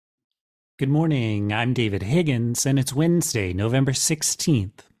Good morning, I'm David Higgins, and it's Wednesday, November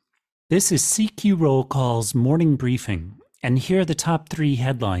 16th. This is CQ Roll Call's morning briefing, and here are the top 3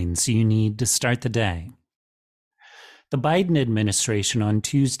 headlines you need to start the day. The Biden administration on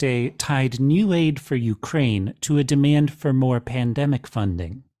Tuesday tied new aid for Ukraine to a demand for more pandemic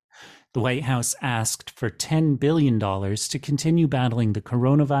funding. The White House asked for $10 billion to continue battling the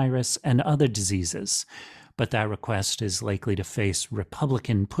coronavirus and other diseases, but that request is likely to face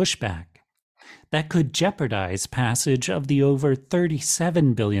Republican pushback. That could jeopardize passage of the over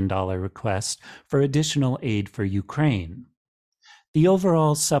 $37 billion request for additional aid for Ukraine. The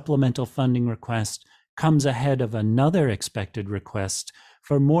overall supplemental funding request comes ahead of another expected request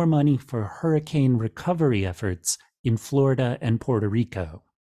for more money for hurricane recovery efforts in Florida and Puerto Rico.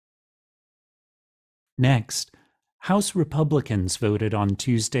 Next, House Republicans voted on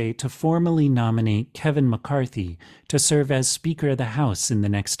Tuesday to formally nominate Kevin McCarthy to serve as Speaker of the House in the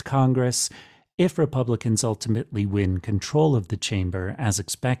next Congress if Republicans ultimately win control of the chamber as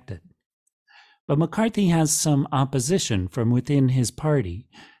expected. But McCarthy has some opposition from within his party,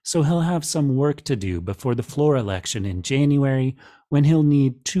 so he'll have some work to do before the floor election in January, when he'll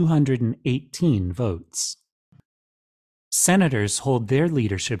need 218 votes. Senators hold their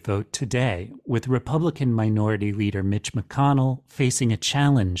leadership vote today, with Republican Minority Leader Mitch McConnell facing a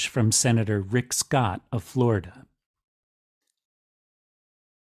challenge from Senator Rick Scott of Florida.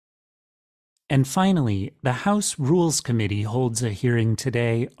 And finally, the House Rules Committee holds a hearing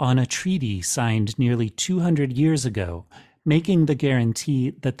today on a treaty signed nearly 200 years ago, making the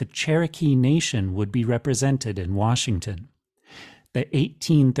guarantee that the Cherokee Nation would be represented in Washington. The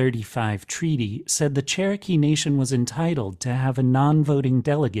 1835 treaty said the Cherokee Nation was entitled to have a non-voting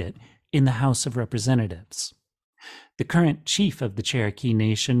delegate in the House of Representatives. The current chief of the Cherokee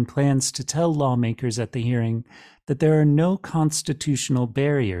Nation plans to tell lawmakers at the hearing that there are no constitutional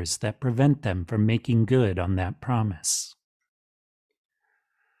barriers that prevent them from making good on that promise.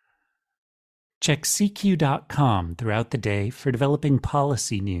 Check CQ.com throughout the day for developing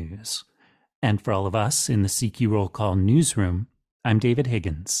policy news. And for all of us in the CQ Roll Call newsroom, I'm David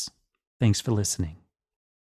Higgins. Thanks for listening.